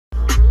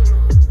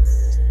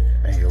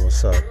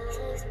what's up?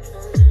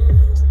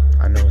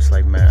 I know it's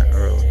like mad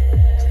early,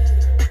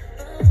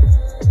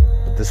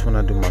 but this one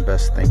I do my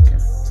best thinking.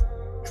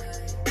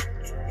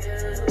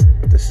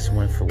 This is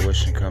when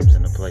fruition comes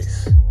into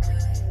place.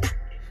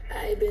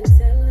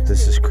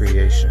 This is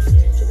creation.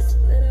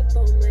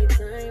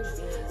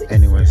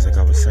 Anyways, like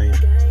I was saying,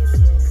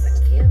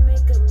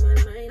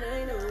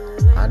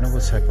 I know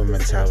what type of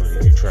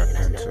mentality you trapped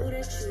into,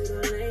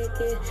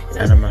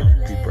 and I'm gonna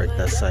help you break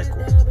that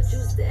cycle.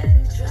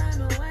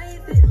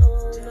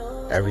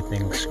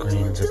 Everything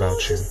screams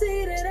about you.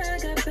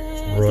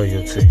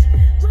 Royalty.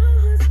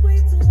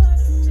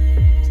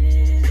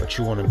 But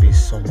you want to be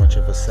so much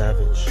of a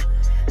savage.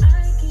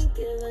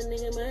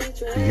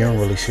 You don't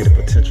really see the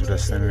potential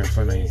that's standing in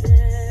front of you.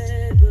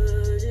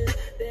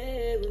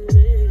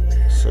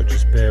 So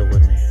just bear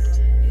with me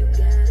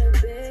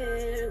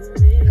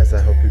as I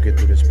help you get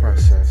through this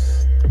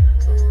process.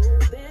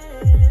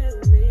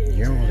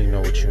 You don't really know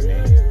what you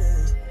need,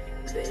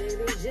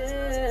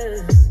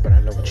 but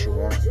I know what you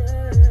want.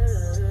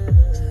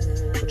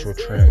 But you'll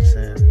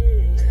transcend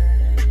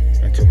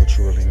into what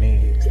you really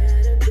need.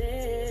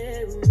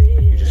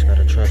 You just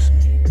gotta trust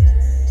me.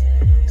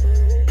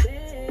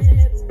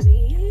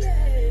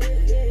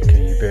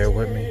 Can you bear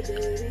with me?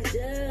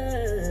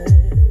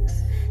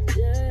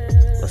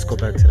 Let's go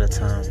back to that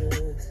time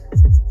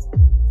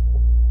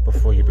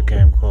before you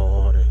became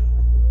cold-hearted,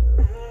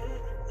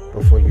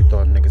 before you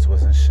thought niggas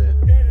wasn't shit,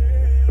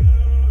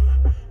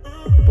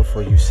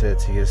 before you said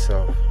to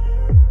yourself,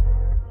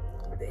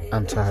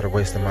 I'm tired of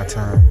wasting my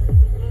time.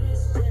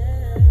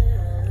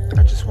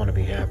 I just want to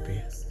be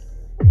happy.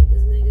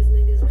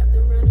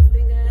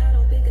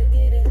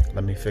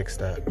 Let me fix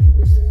that.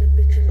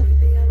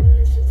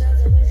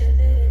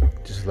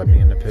 Just let me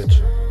in the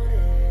picture.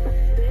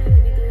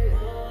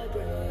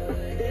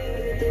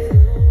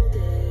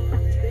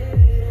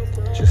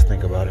 Just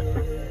think about it.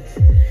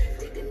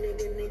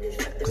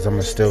 'Cause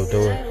I'ma still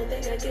do it.